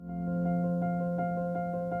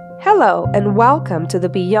Hello, and welcome to the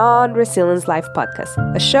Beyond Resilience Life podcast,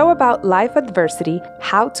 a show about life adversity,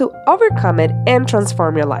 how to overcome it, and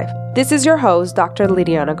transform your life. This is your host, Dr.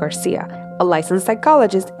 Lidiana Garcia, a licensed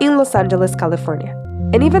psychologist in Los Angeles, California.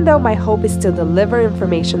 And even though my hope is to deliver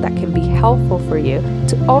information that can be helpful for you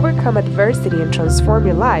to overcome adversity and transform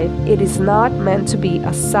your life, it is not meant to be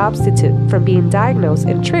a substitute from being diagnosed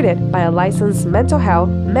and treated by a licensed mental health,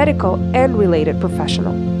 medical, and related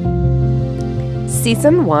professional.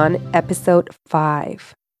 Season 1, Episode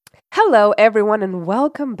 5. Hello, everyone, and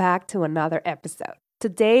welcome back to another episode.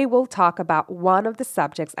 Today, we'll talk about one of the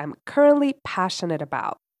subjects I'm currently passionate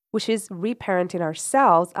about, which is reparenting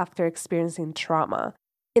ourselves after experiencing trauma.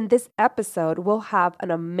 In this episode, we'll have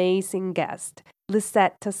an amazing guest,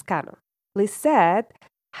 Lisette Toscano. Lisette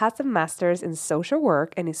has a master's in social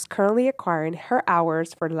work and is currently acquiring her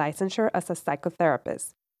hours for licensure as a psychotherapist.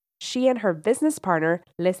 She and her business partner,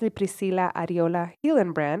 Leslie Priscilla Ariola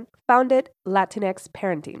Hillenbrand, founded Latinx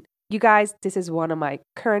Parenting. You guys, this is one of my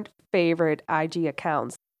current favorite IG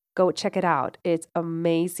accounts. Go check it out. It's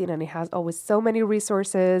amazing, and it has always so many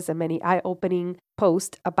resources and many eye-opening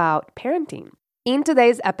posts about parenting. In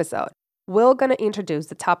today's episode, we're going to introduce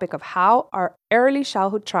the topic of how our early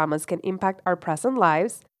childhood traumas can impact our present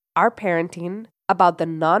lives, our parenting, about the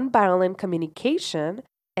nonviolent communication,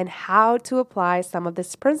 and how to apply some of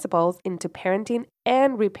these principles into parenting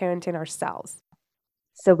and reparenting ourselves.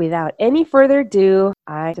 So without any further ado,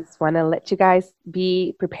 I just want to let you guys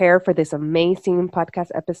be prepared for this amazing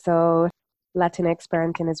podcast episode. Latinx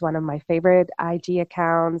Parenting is one of my favorite IG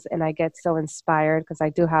accounts, and I get so inspired because I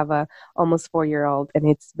do have a almost 4-year-old, and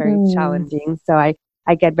it's very challenging. So I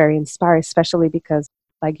get very inspired, especially because,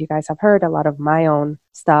 like you guys have heard, a lot of my own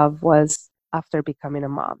stuff was after becoming a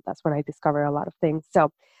mom. That's when I discovered a lot of things. So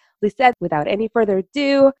Lisette, without any further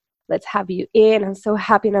ado, let's have you in. I'm so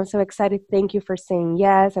happy and I'm so excited. Thank you for saying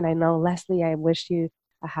yes. And I know, Leslie, I wish you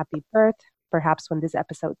a happy birth. Perhaps when this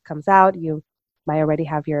episode comes out, you might already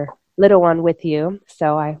have your little one with you.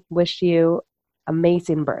 So I wish you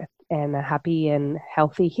amazing birth and a happy and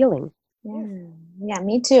healthy healing. Yeah,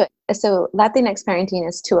 me too. So Latinx Parenting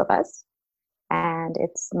is 2 of us. And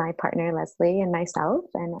it's my partner, Leslie, and myself.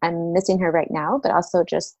 And I'm missing her right now, but also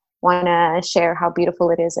just want to share how beautiful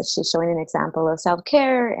it is that she's showing an example of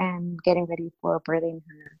self-care and getting ready for birthing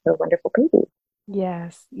her wonderful baby.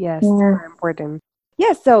 Yes, super important.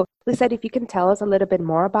 Yes, so Lisette, if you can tell us a little bit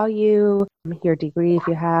more about you, your degree, if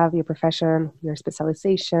you have, your profession, your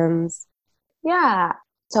specializations. Yeah,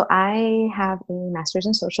 so I have a master's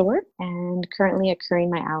in social work and currently accruing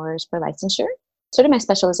my hours for licensure. Sort of my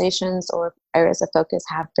specializations or areas of focus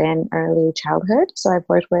have been early childhood. So I've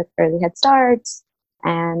worked with early Head Starts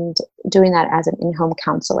and doing that as an in-home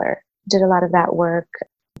counselor. Did a lot of that work,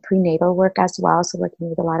 prenatal work as well. So working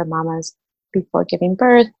with a lot of mamas before giving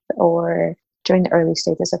birth or during the early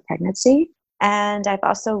stages of pregnancy. And I've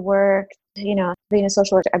also worked, being a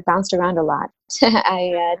social worker, I bounced around a lot.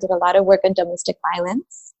 I did a lot of work on domestic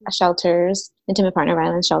violence shelters, intimate partner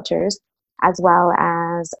violence shelters, as well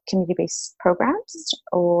as community-based programs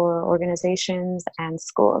or organizations and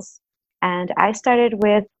schools. And I started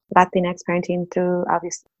with Latinx Parenting through,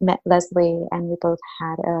 obviously, met Leslie, and we both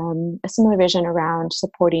had a similar vision around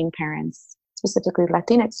supporting parents, specifically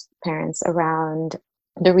Latinx parents, around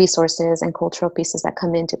the resources and cultural pieces that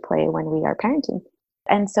come into play when we are parenting.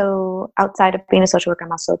 And so outside of being a social worker,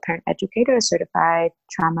 I'm also a parent educator, a certified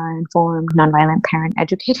trauma-informed nonviolent parent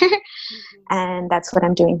educator. And that's what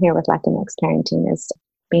I'm doing here with Latinx Parenting, is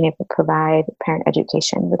being able to provide parent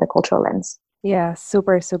education with a cultural lens. Yeah,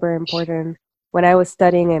 super, super important. When I was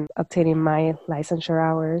studying and obtaining my licensure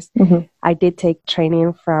hours, I did take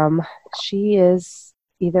training from, she is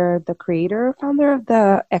either the creator or founder of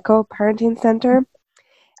the Echo Parenting Center.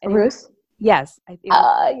 And Ruth? Yes.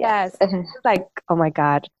 Yes. It was like, oh my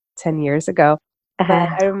God, 10 years ago. But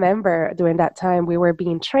I remember during that time, we were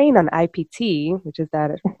being trained on IPT, which is that,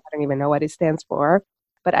 I don't even know what it stands for,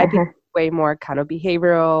 but IPT is way more kind of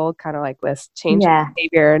behavioral, kind of like let's change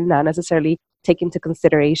behavior, not necessarily take into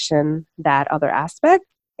consideration that other aspect.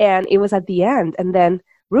 And it was at the end. And then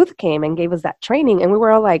Ruth came and gave us that training, and we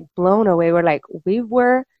were all like blown away. We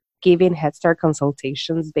were giving Head Start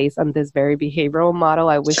consultations based on this very behavioral model.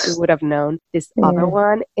 I wish we would have known this other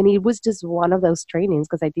one. And it was just one of those trainings,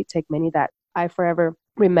 because I did take many that I forever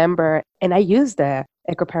remember. And I used the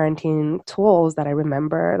eco parenting tools that I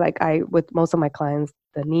remember, with most of my clients,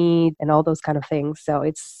 the need and all those kind of things. So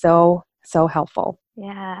it's so helpful.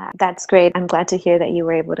 Yeah, that's great. I'm glad to hear that you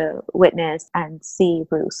were able to witness and see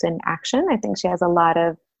Ruth in action. I think she has a lot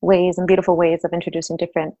of ways and beautiful ways of introducing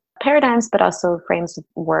different paradigms, but also frames of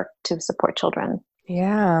work to support children.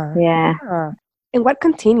 Yeah. Yeah. And what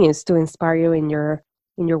continues to inspire you in your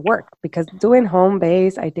work? Because doing home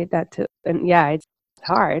base, I did that too. And yeah, it's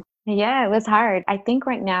hard. Yeah, it was hard. I think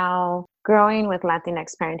right now, growing with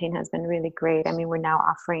Latinx parenting has been really great. I mean, we're now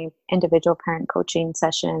offering individual parent coaching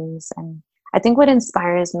sessions. And I think what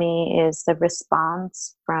inspires me is the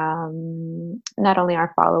response from not only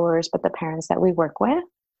our followers, but the parents that we work with,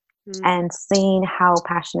 Mm. and seeing how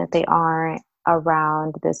passionate they are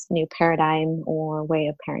around this new paradigm or way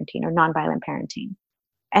of parenting or nonviolent parenting.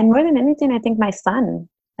 And more than anything, I think my son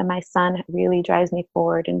really drives me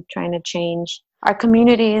forward in trying to change our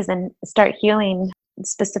communities and start healing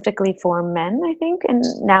specifically for men, I think. And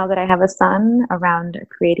now that I have a son, around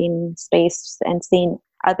creating space and seeing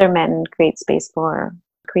other men create space for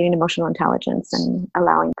creating emotional intelligence and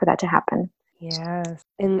allowing for that to happen. Yes.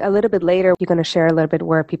 And a little bit later, you're going to share a little bit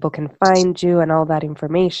where people can find you and all that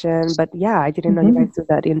information. But yeah, I didn't know you guys do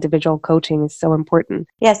that. Individual coaching is so important.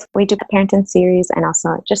 Yes, we do a parenting series and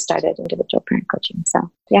also just started individual parent coaching. So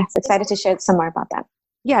yes, excited to share some more about that.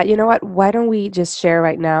 Yeah, you know what? Why don't we just share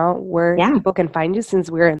right now where Yeah. people can find you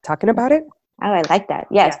since we're talking about it? Oh, I like that.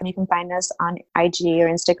 Yes, you can find us on IG or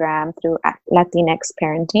Instagram through Latinx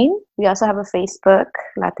Parenting. We also have a Facebook,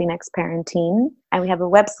 Latinx Parenting, and we have a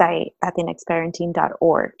website,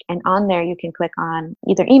 latinxparenting.org. And on there, you can click on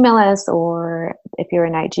either email us, or if you're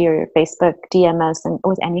in IG or Facebook, DM us and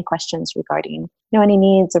with any questions regarding any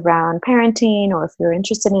needs around parenting, or if you're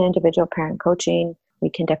interested in individual parent coaching,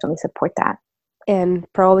 we can definitely support that.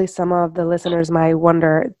 And probably some of the listeners might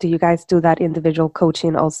wonder, do you guys do that individual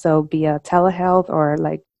coaching also via telehealth or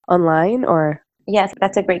like online or? Yes,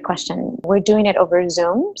 that's a great question. We're doing it over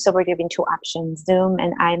Zoom. So we're giving two options, Zoom,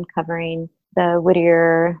 and I'm covering the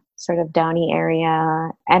Whittier sort of Downey area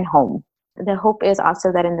and home. The hope is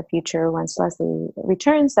also that in the future, once Leslie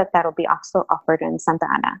returns, that'll be also offered in Santa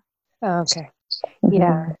Ana. Oh, okay.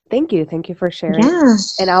 Yeah. Thank you. Thank you for sharing. Yeah.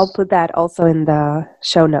 And I'll put that also in the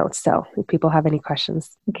show notes. So if people have any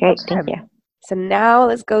questions. Great. Thank you. So now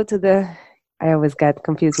let's go to I always get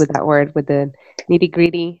confused with that word, with the nitty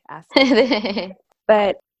gritty aspect.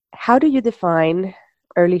 But how do you define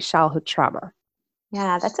early childhood trauma?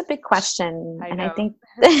 Yeah, that's a big question. I think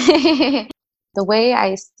the way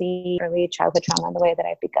I see early childhood trauma, the way that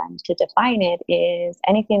I've begun to define it, is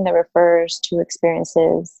anything that refers to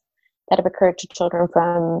experiences that have occurred to children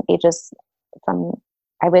from ages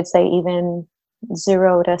I would say even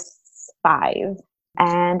 0 to 5,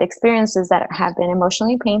 and experiences that have been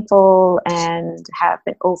emotionally painful and have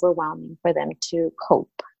been overwhelming for them to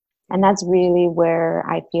cope. And that's really where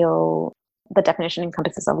I feel the definition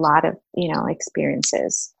encompasses a lot of,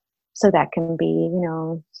 experiences. So that can be,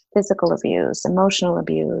 physical abuse, emotional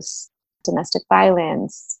abuse, domestic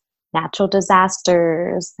violence, natural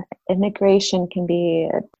disasters. Immigration can be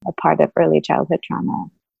a part of early childhood trauma.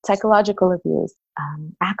 Psychological abuse,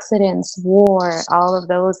 accidents, war, all of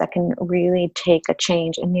those that can really take a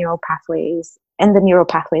change in neural pathways and the neural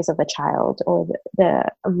pathways of a child, or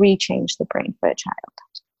rechange the brain for a child.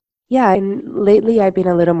 Yeah, and lately I've been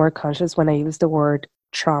a little more conscious when I use the word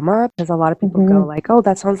trauma, because a lot of people go like, oh,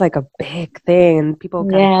 that sounds like a big thing, and people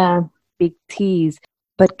kind of big T's.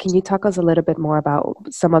 But can you talk us a little bit more about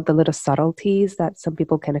some of the little subtleties that some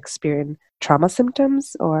people can experience trauma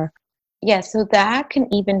symptoms or? Yeah, so that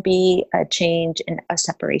can even be a change in a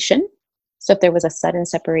separation. So if there was a sudden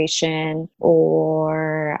separation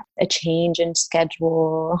or a change in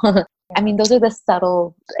schedule, I mean, those are the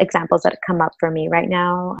subtle examples that come up for me right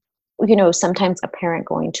now. Sometimes a parent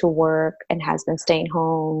going to work and has been staying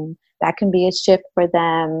home, that can be a shift for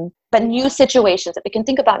them. But new situations, if we can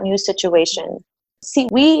think about new situations, see,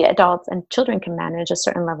 we adults and children can manage a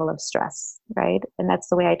certain level of stress, right? And that's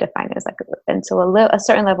the way I define it. And so a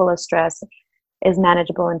certain level of stress is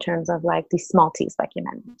manageable in terms of like these small T's, like you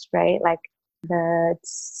mentioned, right? Like the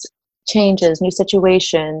changes, new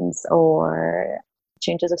situations, or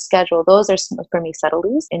changes of schedule. Those are for me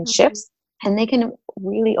subtleties and shifts, and they can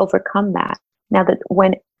really overcome that. Now, that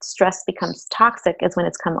when stress becomes toxic is when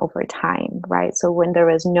it's come over time, right? So when there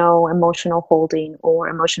is no emotional holding or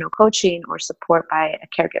emotional coaching or support by a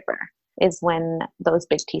caregiver is when those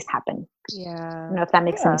big T's happen. Yeah. I don't know if that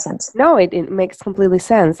makes any sense. No, it makes completely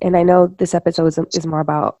sense. And I know this episode is more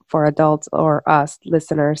about for adults or us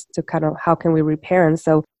listeners to kind of how can we reparent.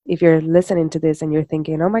 So if you're listening to this and you're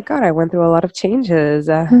thinking, oh my God, I went through a lot of changes.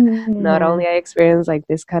 Not only I experienced like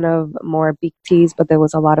this kind of more big T's, but there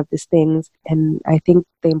was a lot of these things. And I think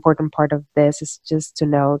the important part of this is just to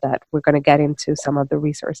know that we're going to get into some of the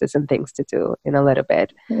resources and things to do in a little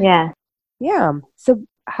bit. Yeah. Yeah. So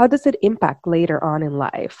how does it impact later on in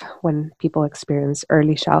life when people experience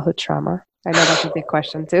early childhood trauma? I know that's a big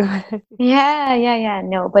question too. Yeah.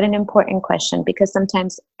 No, but an important question because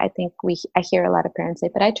sometimes I think I hear a lot of parents say,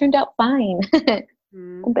 "But I turned out fine."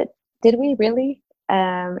 Mm, But did we really?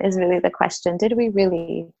 Is really the question. Did we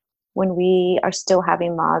really when we are still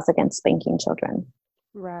having laws against spanking children?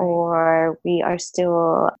 right. Or we are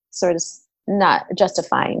still sort of not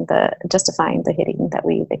justifying the hitting that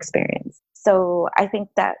we've experienced. So I think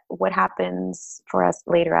that what happens for us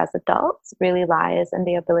later as adults really lies in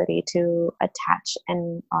the ability to attach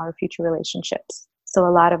in our future relationships. So a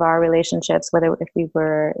lot of our relationships, whether if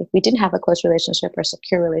we didn't have a close relationship or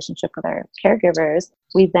secure relationship with our caregivers,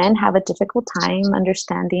 we then have a difficult time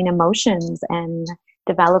understanding emotions and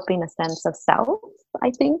developing a sense of self, I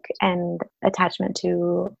think, and attachment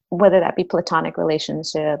to whether that be platonic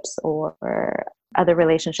relationships or other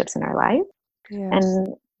relationships in our life. Yeah.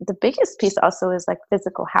 And the biggest piece also is like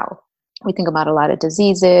physical health. We think about a lot of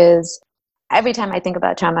diseases. Every time I think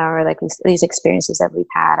about trauma or like these experiences that we've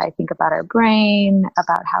had, I think about our brain,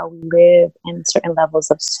 about how we live in certain levels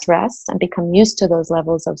of stress and become used to those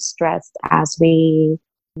levels of stress as we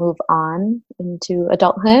move on into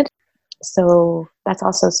adulthood. So that's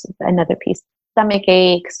also another piece. Stomach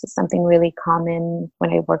aches is something really common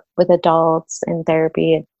when I work with adults in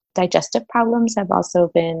therapy. Digestive problems have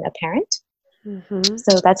also been apparent. Hmm.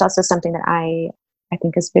 So that's also something that I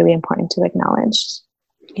think is really important to acknowledge.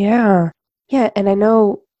 Yeah. Yeah. And I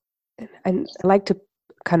know, and I like to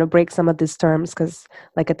kind of break some of these terms because,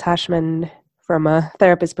 like, attachment from a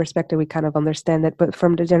therapist perspective, we kind of understand it. But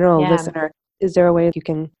from the general Yeah. listener, is there a way you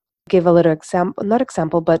can give a little example, not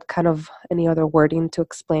example, but kind of any other wording to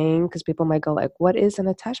explain? Because people might go, like, what is an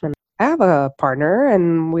attachment? I have a partner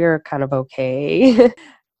and we're kind of okay.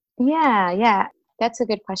 Yeah. That's a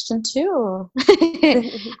good question too.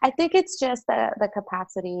 I think it's just the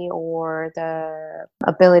capacity or the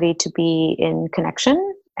ability to be in connection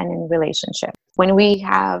and in relationship. When we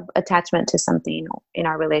have attachment to something in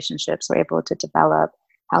our relationships, we're able to develop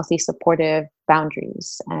healthy, supportive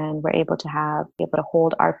boundaries, and we're able to be able to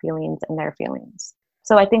hold our feelings and their feelings.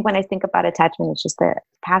 So I think when I think about attachment, it's just the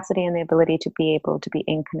capacity and the ability to be able to be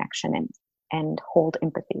in connection and hold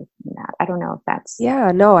empathy in that. I don't know if that's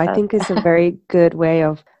Yeah, no, I uh, think it's a very good way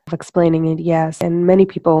of explaining it. Yes. And many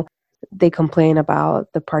people, they complain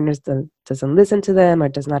about the partners doesn't listen to them or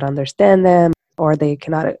does not understand them, or they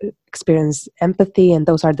cannot experience empathy. And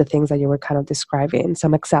those are the things that you were kind of describing,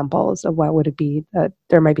 some examples of what would it be that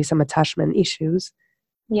there might be some attachment issues.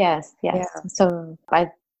 yes. Yeah. So I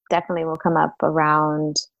definitely will come up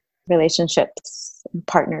around relationships,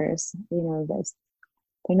 partners.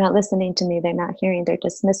 They're not listening to me. They're not hearing. They're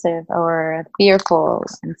dismissive or fearful,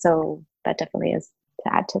 and so that definitely is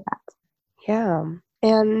to add to that. Yeah.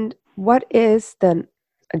 And what is the,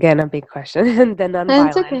 again, a big question, the And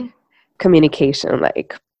it's nonviolent okay. communication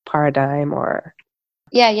like paradigm or?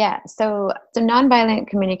 Yeah. So the nonviolent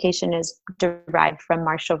communication is derived from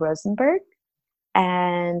Marshall Rosenberg,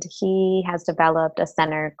 and he has developed a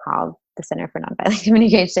center called the Center for Nonviolent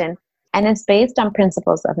Communication, and it's based on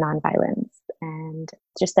principles of nonviolence and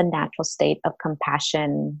just the natural state of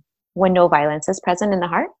compassion when no violence is present in the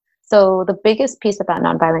heart. So the biggest piece about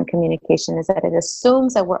nonviolent communication is that it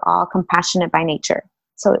assumes that we're all compassionate by nature.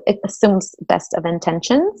 So it assumes best of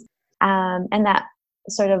intentions, and that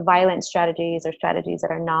sort of violent strategies or strategies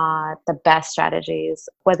that are not the best strategies,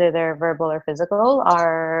 whether they're verbal or physical,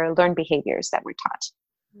 are learned behaviors that we're taught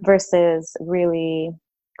versus really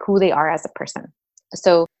who they are as a person.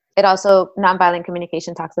 So it also, nonviolent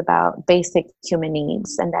communication talks about basic human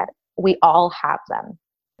needs and that we all have them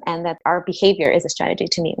and that our behavior is a strategy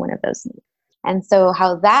to meet one of those needs. And so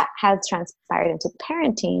how that has transpired into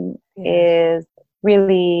parenting Yeah. is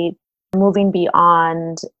really moving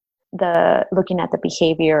beyond the looking at the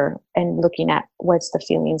behavior and looking at what's the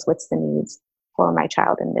feelings, what's the needs for my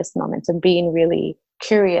child in this moment, and being really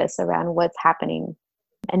curious around what's happening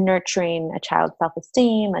and nurturing a child's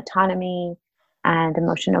self-esteem, autonomy, and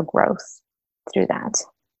emotional growth through that.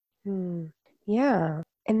 Hmm. Yeah.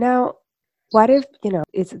 And now, what if,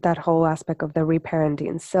 it's that whole aspect of the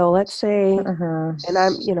reparenting? So let's say, Mm-hmm.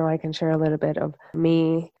 and I can share a little bit of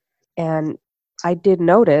me. And I did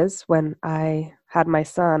notice when I had my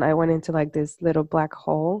son, I went into like this little black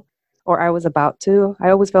hole, or I was about to. I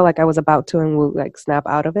always felt like I was about to and would like snap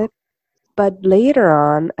out of it. But later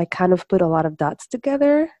on, I kind of put a lot of dots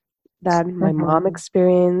together that my mom Mm-hmm.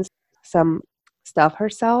 experienced some stuff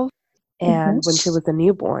herself. Mm-hmm. And when she was a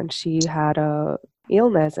newborn, she had a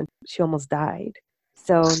illness and she almost died.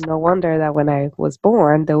 So no wonder that when I was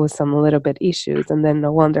born, there was some little bit issues. And then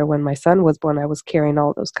no wonder when my son was born, I was carrying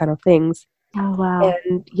all those kind of things. Oh wow.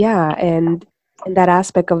 And yeah, and in that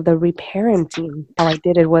aspect of the reparenting, how I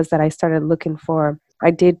did it was that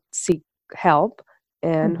I did seek help.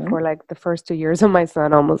 And Hmm. for like the first 2 years of my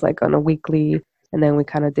son, almost like on a weekly, and then we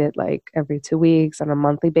kind of did like every 2 weeks on a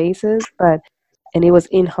monthly basis. And it was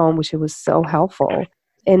in home, which it was so helpful.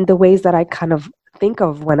 And the ways that I kind of think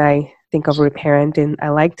of when I think of reparenting, I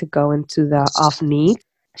like to go into the off need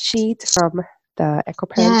sheet from the Eco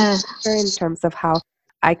Parenting Yeah. Center in terms of how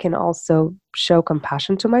I can also show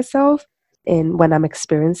compassion to myself in when I'm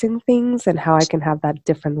experiencing things and how I can have that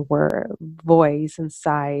different voice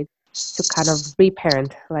inside to kind of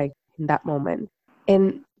reparent like in that moment.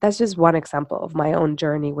 And that's just one example of my own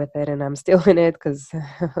journey with it. And I'm still in it because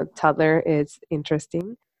toddler is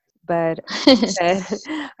interesting. But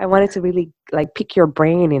I wanted to really like pick your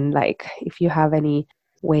brain in like if you have any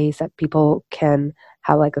ways that people can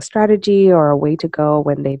have like a strategy or a way to go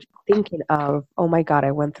when they're thinking of, oh my God,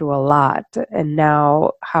 I went through a lot. And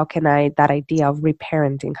now how can that idea of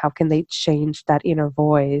reparenting, how can they change that inner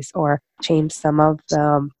voice or change some of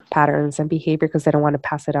the patterns and behavior because they don't want to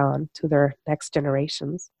pass it on to their next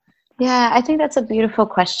generations? Yeah, I think that's a beautiful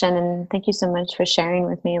question. And thank you so much for sharing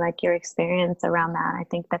with me like your experience around that. I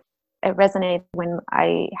think that it resonated when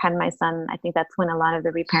I had my son. I think that's when a lot of the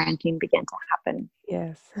reparenting began to happen.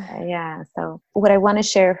 Yes. Yeah. So what I want to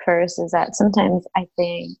share first is that sometimes I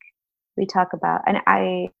think we talk about, and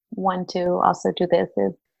I want to also do this,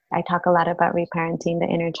 is I talk a lot about reparenting the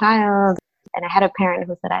inner child. And I had a parent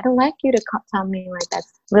who said, I don't like you to tell me like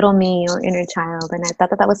that's little me or inner child. And I thought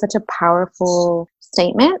that that was such a powerful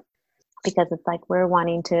statement because it's like we're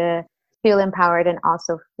wanting to feel empowered and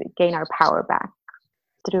also gain our power back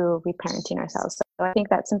through reparenting ourselves. So I think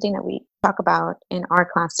that's something that we talk about in our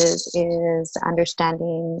classes is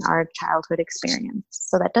understanding our childhood experience.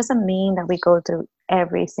 So that doesn't mean that we go through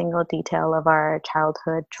every single detail of our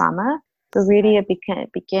childhood trauma, but really it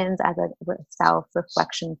begins as a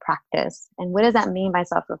self-reflection practice. And what does that mean by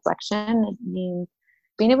self-reflection? It means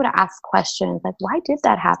being able to ask questions like, why did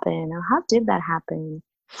that happen? Or how did that happen?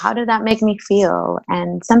 How did that make me feel?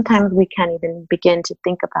 And sometimes we can't even begin to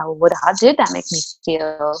think about how did that make me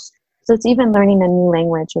feel? So it's even learning a new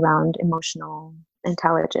language around emotional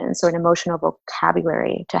intelligence or an emotional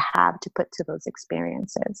vocabulary to have to put to those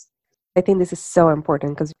experiences. I think this is so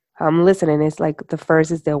important because I'm listening. It's like the first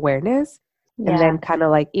is the awareness, and Yeah. then kind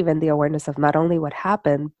of like even the awareness of not only what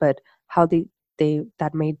happened, but how they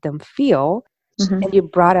that made them feel. Hmm. And you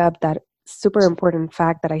brought up that super important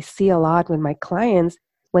fact that I see a lot with my clients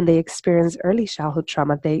when they experience early childhood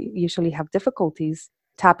trauma. They usually have difficulties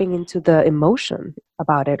tapping into the emotion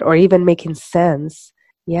about it or even making sense.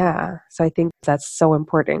 Yeah. So I think that's so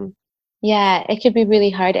important. Yeah, it could be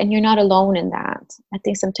really hard, and you're not alone in that. I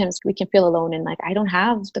think sometimes we can feel alone and like, I don't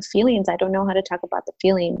have the feelings. I don't know how to talk about the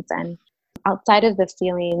feelings. And outside of the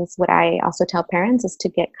feelings, what I also tell parents is to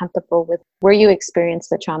get comfortable with where you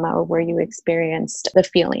experienced the trauma or where you experienced the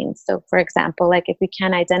feelings. So, for example, like if we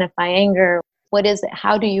can identify anger, what is it?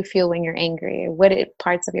 How do you feel when you're angry?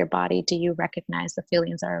 Parts of your body do you recognize the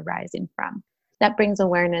feelings are arising from? That brings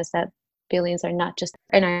awareness that feelings are not just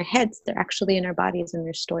in our heads, they're actually in our bodies and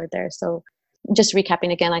they're stored there. So just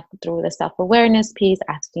recapping again, like through the self-awareness piece,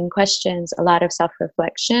 asking questions, a lot of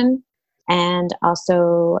self-reflection, and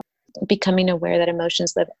also becoming aware that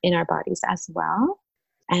emotions live in our bodies as well.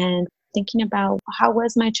 And thinking about how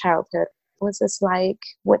was my childhood? Was this like,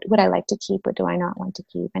 what would I like to keep? What do I not want to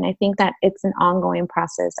keep? And I think that it's an ongoing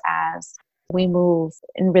process as we move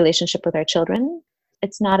in relationship with our children.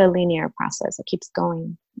 It's not a linear process. It keeps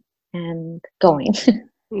going and going.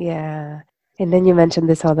 Yeah. And then you mentioned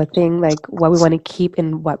this other thing, like what we want to keep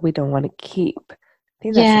and what we don't want to keep. I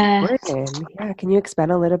think that's Yeah. important. Yeah. Can you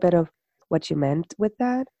expand a little bit of what you meant with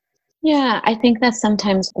that? Yeah, I think that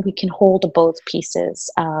sometimes we can hold both pieces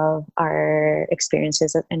of our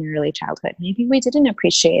experiences in early childhood. Maybe we didn't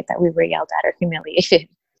appreciate that we were yelled at or humiliated,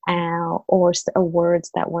 or words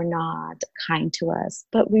that were not kind to us,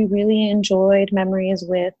 but we really enjoyed memories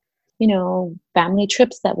with, family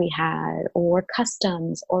trips that we had, or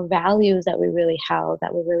customs or values that we really held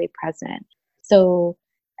that were really present. So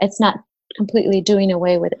it's not completely doing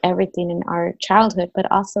away with everything in our childhood,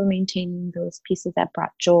 but also maintaining those pieces that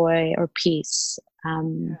brought joy or peace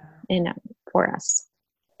in for us.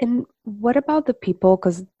 And what about the people?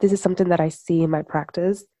 Because this is something that I see in my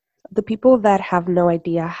practice. The people that have no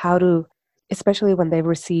idea how to, especially when they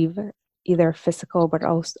receive either physical but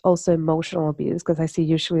also emotional abuse, because I see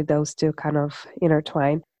usually those two kind of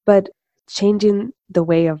intertwine, but changing the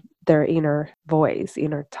way of their inner voice,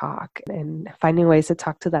 inner talk, and finding ways to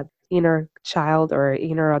talk to that inner child or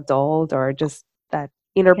inner adult or just that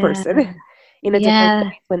inner Yeah. person in a different Yeah.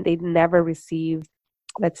 way when they never received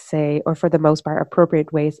let's say, or for the most part,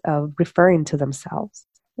 appropriate ways of referring to themselves.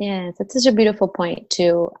 Yeah, that's such a beautiful point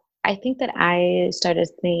too. I think that I started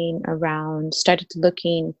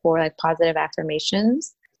looking for like positive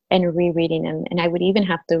affirmations and rereading them. And I would even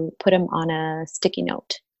have to put them on a sticky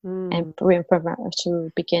note and Mm,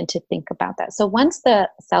 to begin to think about that. So once the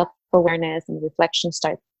self awareness and reflection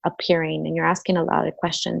start appearing and you're asking a lot of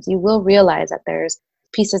questions, you will realize that there's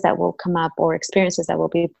pieces that will come up or experiences that will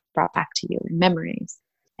be brought back to you, memories.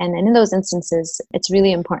 And then in those instances, it's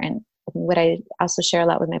really important. What I also share a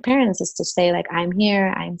lot with my parents is to say, like, I'm here,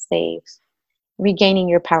 I'm safe, regaining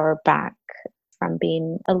your power back from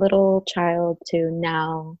being a little child to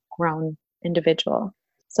now grown individual.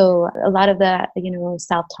 So a lot of that,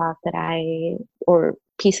 self-talk or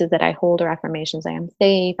pieces that I hold or affirmations, I am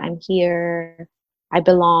safe, I'm here, I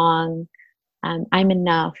belong, I'm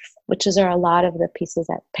enough, are a lot of the pieces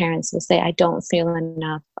that parents will say, I don't feel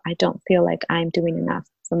enough. I don't feel like I'm doing enough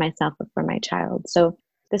for myself or for my child. So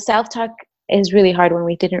the self-talk is really hard when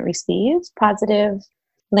we didn't receive positive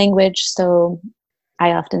language. So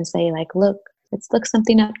I often say, like, look, let's look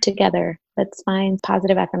something up together. Let's find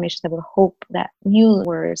positive affirmations that will hope that new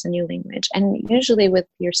words and new language. And usually if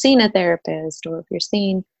you're seeing a therapist or if you're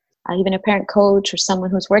seeing even a parent coach or someone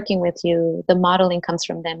who's working with you, the modeling comes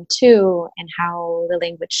from them too, and how the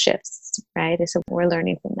language shifts, right? So we're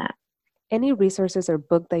learning from that. any resources or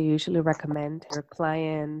book that you usually recommend to your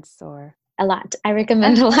clients or? A lot. I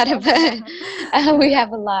recommend a lot of we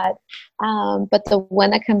have a lot. But the one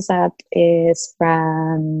that comes up is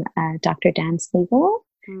from Dr. Dan Siegel.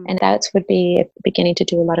 Mm, And that would be beginning to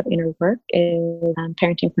do a lot of inner work is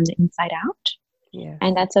Parenting from the Inside Out. yes.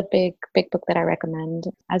 And that's a big book that I recommend,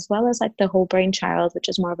 as well as like The Whole Brain Child, which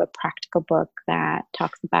is more of a practical book that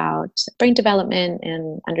talks about brain development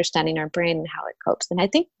and understanding our brain and how it copes. And I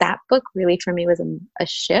think that book really for me was a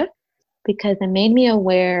shift because it made me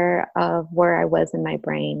aware of where I was in my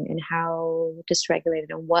brain and how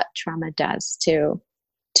dysregulated and what trauma does to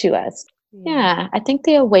us. Yeah, I think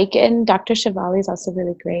The Awaken, Dr. Shivali is also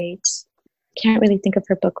really great. Can't really think of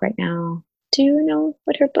her book right now. Do you know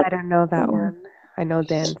what her book? I don't know that one. I know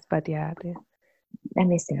dance, but yeah. Let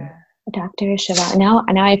me see. Yeah. Dr. Shivali. Now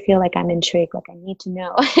I feel like I'm intrigued. Like I need to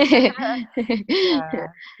know. Yeah.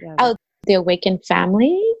 Oh, The Awakened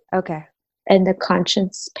Family Okay. and The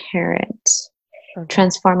Conscious Parent. Okay.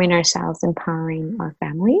 Transforming Ourselves, Empowering Our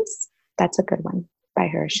Families. That's a good one by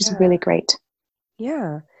her. She's really great.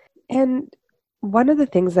 Yeah. And one of the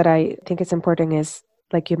things that I think is important is,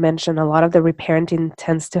 like you mentioned, a lot of the reparenting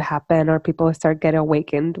tends to happen or people start getting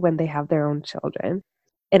awakened when they have their own children.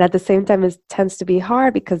 And at the same time, it tends to be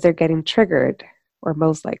hard because they're getting triggered or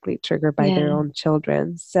most likely triggered by their Yeah. own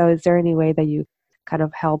children. So is there any way that you kind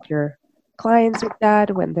of help your clients with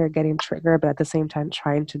that when they're getting triggered, but at the same time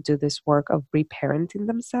trying to do this work of reparenting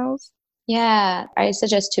themselves? Yeah, I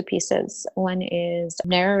suggest two pieces. One is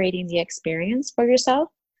narrating the experience for yourself.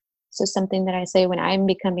 So something that I say when I'm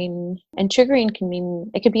becoming, and triggering can mean,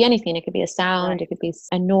 it could be anything. It could be a sound, it could be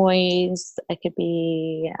a noise, it could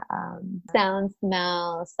be sound,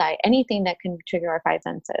 smell, sight, anything that can trigger our five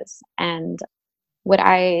senses. And what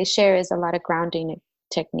I share is a lot of grounding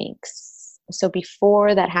techniques. So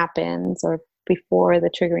before that happens, or before the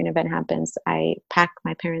triggering event happens, I pack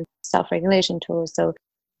my parents' self-regulation tools. So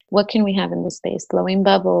what can we have in the space? Blowing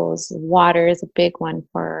bubbles, water is a big one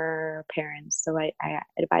for parents. So I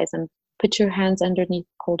advise them, put your hands underneath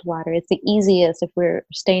cold water. It's the easiest if we're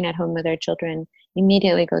staying at home with our children.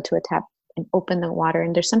 Immediately go to a tap and open the water.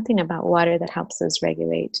 And there's something about water that helps us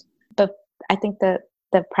regulate. But I think that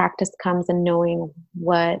the practice comes in knowing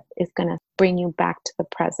what is going to bring you back to the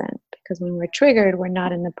present. Because when we're triggered, we're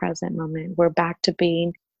not in the present moment. We're back to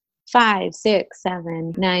being 5, 6,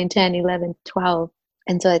 7, 9, 10, 11, 12.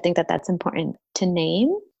 And so I think that that's important to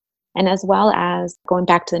name. And as well as going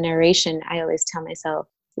back to the narration, I always tell myself,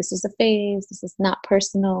 this is a phase. This is not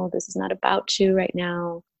personal. This is not about you right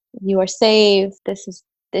now. You are safe. This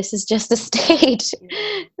is just a stage.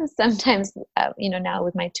 Sometimes, now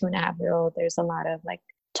with my 2.5-year-old, there's a lot of like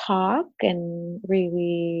talk and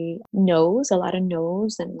really a lot of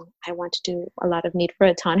no's. And I want to do a lot of need for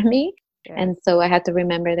autonomy. Yeah. And so I had to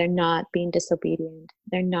remember they're not being disobedient.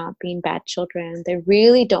 They're not being bad children. They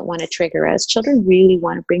really don't want to trigger us. Children really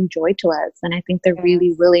want to bring joy to us. And I think they're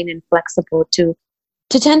really willing and flexible to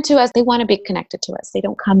tend to us. They want to be connected to us. They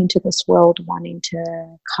don't come into this world wanting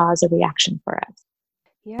to cause a reaction for us.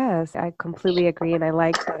 Yes, I completely agree. And I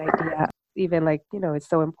like that idea. Even it's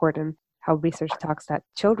so important how research talks that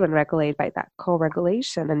children regulate by that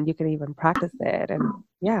co-regulation and you can even practice it. And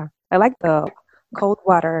yeah, I like the cold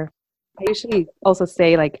water. I usually also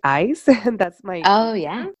say like ice. And that's my Oh,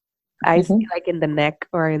 yeah. I see Hmm. like in the neck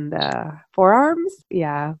or in the forearms.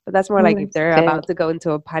 Yeah. But that's more Oh, like if that's they're good. about to go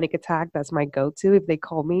into a panic attack, that's my go-to if they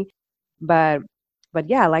call me. But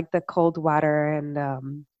yeah, I like the cold water and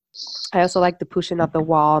I also like the pushing of the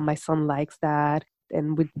wall. My son likes that.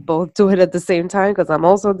 And we both do it at the same time because I'm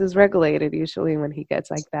also dysregulated usually when he gets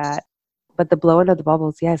like that. But the blowing of the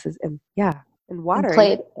bubbles, yes, and yeah, and And water,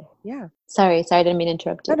 play. yeah. Sorry, I didn't mean to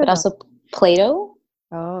interrupt No, you. no, But no. also Play-Doh.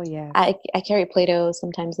 Oh, yes. I carry Play-Doh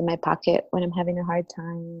sometimes in my pocket when I'm having a hard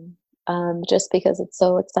time, just because it's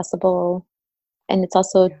so accessible. And it's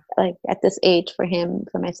also Yeah. like at this age for him,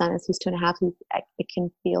 for my son, as he's 2.5, it can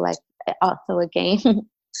feel like also a game.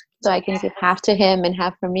 So I can give half to him and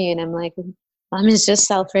half for me. And I'm like, mom is just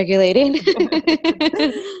self-regulating.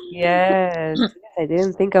 Yes. Yes, I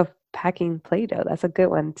didn't think of packing Play-Doh. That's a good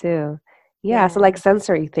one too. Yeah, so like Yeah.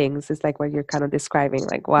 sensory things is like what you're kind of describing,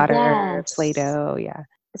 like water, Yes. Play-Doh. Yeah.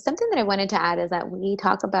 Something that I wanted to add is that we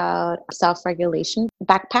talk about self-regulation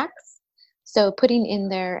backpacks. So putting in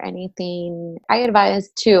there anything, I advise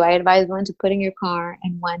one to put in your car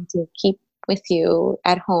and one to keep with you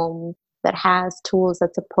at home that has tools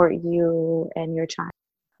that support you and your child.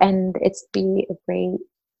 And it's be a great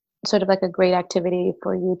sort of like a great activity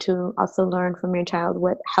for you to also learn from your child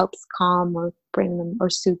what helps calm or bring them or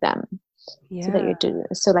soothe them. So that Yeah. you're doing,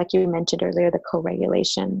 so like you mentioned earlier, the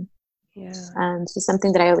co-regulation. Yeah. So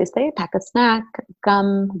something that I always say: pack a snack,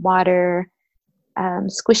 gum, water,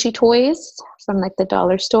 squishy toys from like the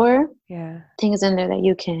dollar store. Yeah. Things in there that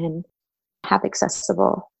you can have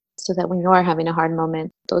accessible, so that when you are having a hard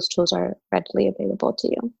moment, those tools are readily available to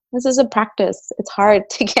you. This is a practice. It's hard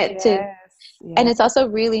to get to, Yes. and Yeah. it's also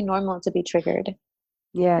really normal to be triggered. It's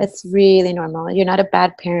Yes. really normal. You're not a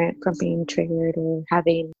bad parent for being triggered or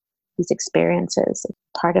having these experiences. It's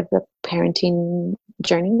part of the parenting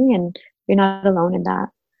journey, and you're not alone in that.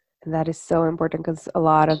 And that is so important because a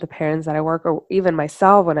lot of the parents that I work, or even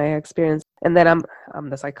myself, when I experience, and then I'm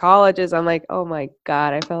the psychologist. I'm like, oh my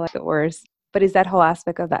God, I feel like the worst. But it's that whole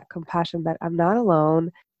aspect of that compassion that I'm not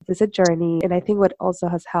alone. This is a journey, and I think what also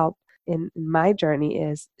has helped in my journey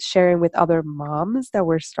is sharing with other moms that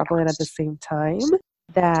were struggling at the same time.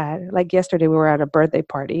 That like yesterday we were at a birthday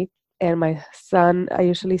party, and my son, I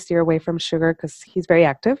usually steer away from sugar because he's very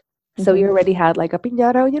active. So we Hmm. already had like a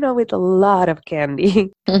piñata, with a lot of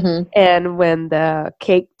candy. Hmm. And when the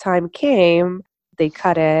cake time came, they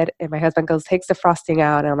cut it, and my husband goes, takes the frosting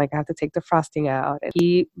out. And I'm like, I have to take the frosting out. And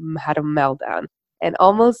he had a meltdown. And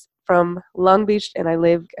almost from Long Beach, and I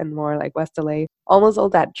live in more like West LA, almost all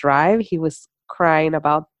that drive, he was crying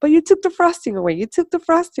about, but you took the frosting away. You took the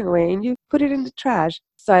frosting away and you put it in the trash.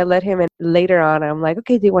 So I let him, and later on, I'm like,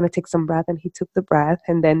 okay, do you want to take some breath? And he took the breath.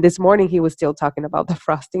 And then this morning, he was still talking about the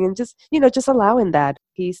frosting and just allowing that.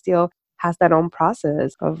 He still has that own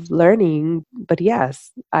process of learning. But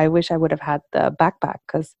yes, I wish I would have had the backpack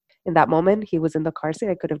because in that moment he was in the car seat.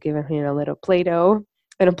 I could have given him a little Play-Doh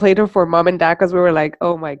and a Play-Doh for mom and dad because we were like,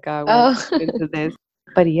 oh my God, we're Oh, into this.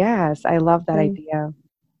 But yes, I love that thank, idea.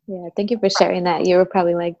 yeah. Thank you for sharing that. You were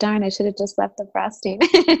probably like, darn, I should have just left the frosting.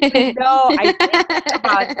 I know. I did think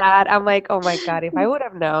about that. I'm like, oh my God, if I would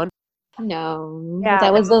have known. No, Yeah,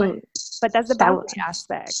 that was no, the, but that's the that boundary was,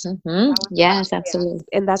 aspect. hmm, That was the yes, boundary absolutely.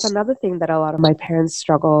 and that's another thing that a lot of my parents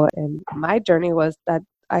struggle and my journey was that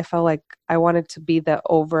I felt like I wanted to be the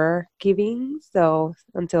over giving. So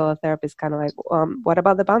until a therapist kind of like, what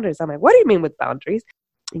about the boundaries? I'm like, what do you mean with boundaries?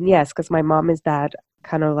 And yes, because my mom is that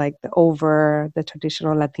kind of like the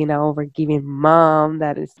traditional Latina over giving mom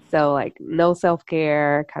that is so like no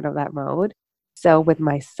self-care, kind of that mode. So with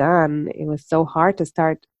my son, it was so hard to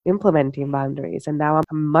start implementing boundaries. And now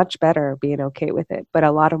I'm much better being okay with it. But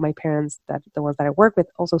a lot of my parents, that the ones that I work with,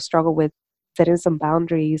 also struggle with setting some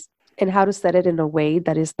boundaries and how to set it in a way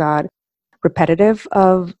that is not repetitive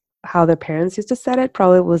of how their parents used to set it.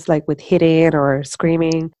 Probably was like with hitting or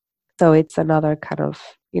screaming. So it's another kind of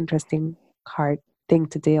interesting, hard thing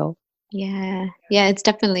to deal. Yeah. Yeah, it's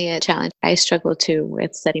definitely a challenge. I struggle too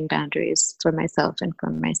with setting boundaries for myself and for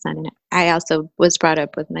my son. And I also was brought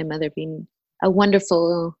up with my mother being a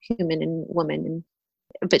wonderful human and woman,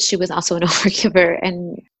 but she was also an overgiver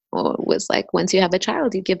and was like, once you have a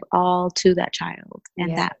child, you give all to that child. And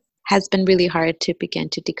Yeah. that has been really hard to begin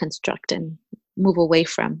to deconstruct and move away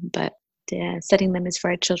from. But yeah, setting limits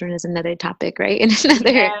for our children is another topic, right? And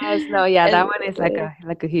another, Yes. No. Yeah. uh, That one is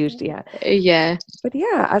like a huge. Yeah. yeah. But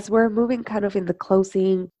yeah, as we're moving kind of in the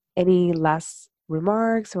closing, any last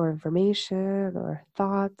remarks or information or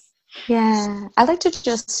thoughts? Yeah, I like to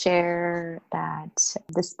just share that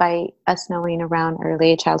despite us knowing around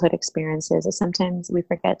early childhood experiences, that sometimes we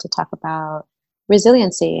forget to talk about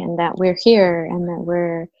resiliency and that we're here and that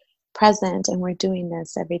we're present and we're doing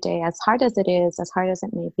this every day, as hard as it is, as hard as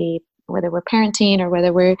it may be, whether we're parenting or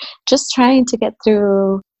whether we're just trying to get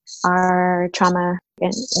through our trauma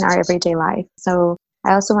in our everyday life. So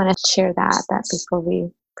I also want to share that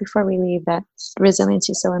before we leave, that resilience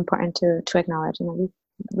is so important to acknowledge, and that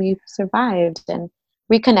we've survived, and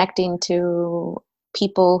reconnecting to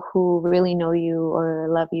people who really know you or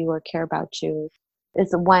love you or care about you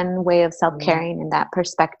is one way of self-caring in that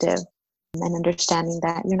perspective, and understanding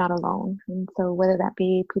that you're not alone. And so whether that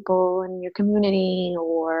be people in your community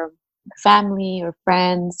or family or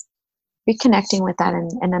friends, reconnecting with that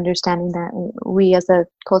and understanding that we as a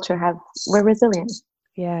culture we're resilient.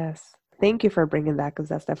 Yes. Thank you for bringing that, because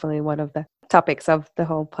that's definitely one of the topics of the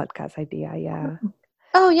whole podcast idea. Yeah.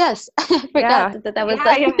 Oh, yes. I forgot that was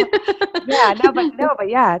but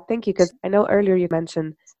yeah, thank you. Because I know earlier you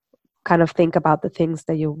mentioned kind of think about the things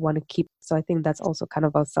that you want to keep. So I think that's also kind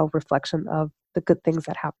of a self-reflection of the good things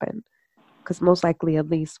that happen, because most likely at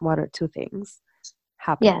least one or two things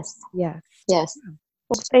happen. Yes. Yes.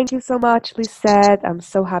 Well, thank you so much, Lisette. I'm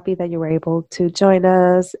so happy that you were able to join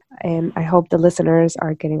us. And I hope the listeners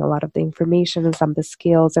are getting a lot of the information and some of the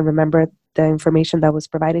skills. And remember, the information that was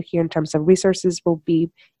provided here in terms of resources will be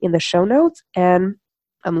in the show notes. And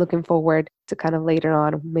I'm looking forward to kind of later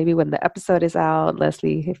on, maybe when the episode is out,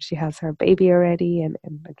 Leslie, if she has her baby already. And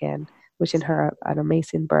again, wishing her an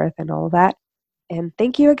amazing birth and all that. And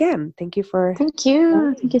thank you again. Thank you for... Thank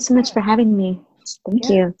you. Thank you so much for having me. Thank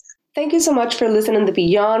you. Thank you so much for listening to the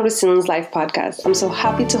Beyond Resilience Life podcast. I'm so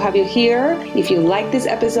happy to have you here. If you like this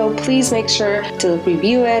episode, please make sure to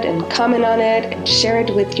review it and comment on it and share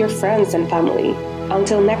it with your friends and family.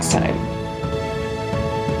 Until next time.